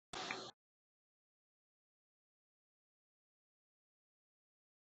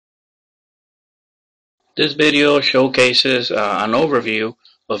This video showcases an overview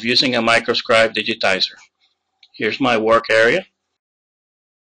of using a Microscribe digitizer. Here's my work area.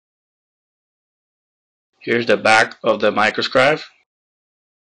 Here's the back of the Microscribe.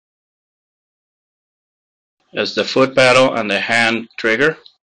 It's the foot pedal and the hand trigger.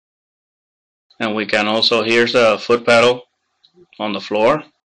 And we can also, here's the foot pedal on the floor.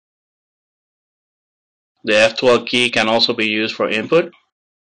 The F12 key can also be used for input.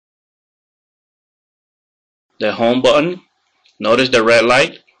 The home button, notice the red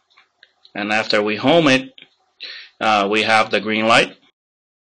light, and after we home it, we have the green light.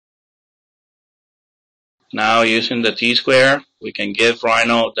 Now using the T-square, we can give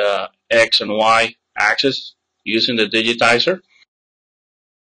Rhino the X and Y axis using the digitizer.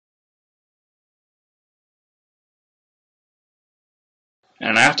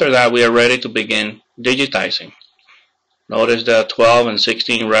 And after that, we are ready to begin digitizing. Notice the 12 and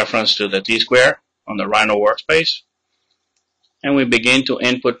 16 reference to the T-square on the Rhino workspace. And we begin to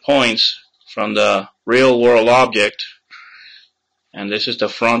input points from the real world object. And this is the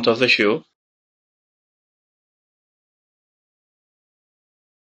front of the shoe.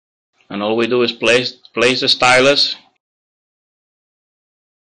 And all we do is place the stylus.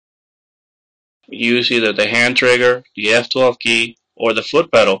 Use either the hand trigger, the F12 key, or the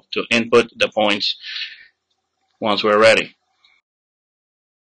foot pedal to input the points once we're ready.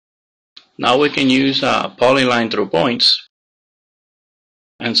 Now we can use polyline through points,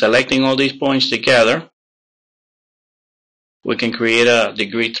 and selecting all these points together, we can create a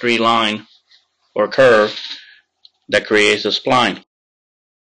degree 3 line or curve that creates a spline.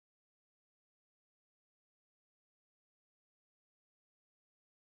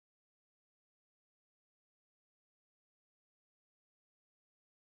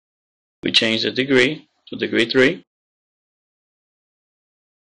 We change the degree to degree 3.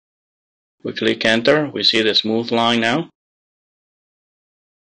 We click enter, we see the smooth line now.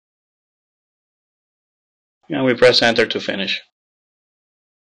 And we press enter to finish.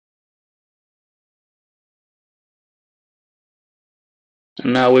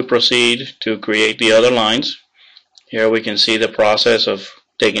 And now we proceed to create the other lines. Here we can see the process of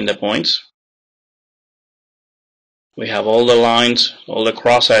taking the points. We have all the lines, all the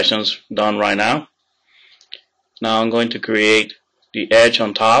cross sections done right now. Now I'm going to create the edge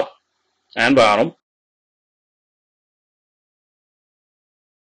on top and bottom.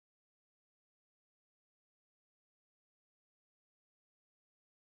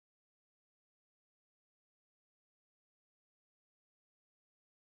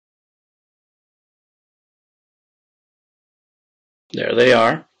 There they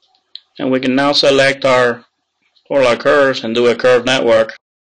are. And we can now select all our curves and do a curve network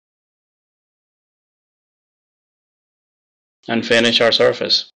and finish our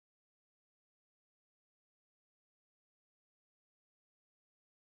surface.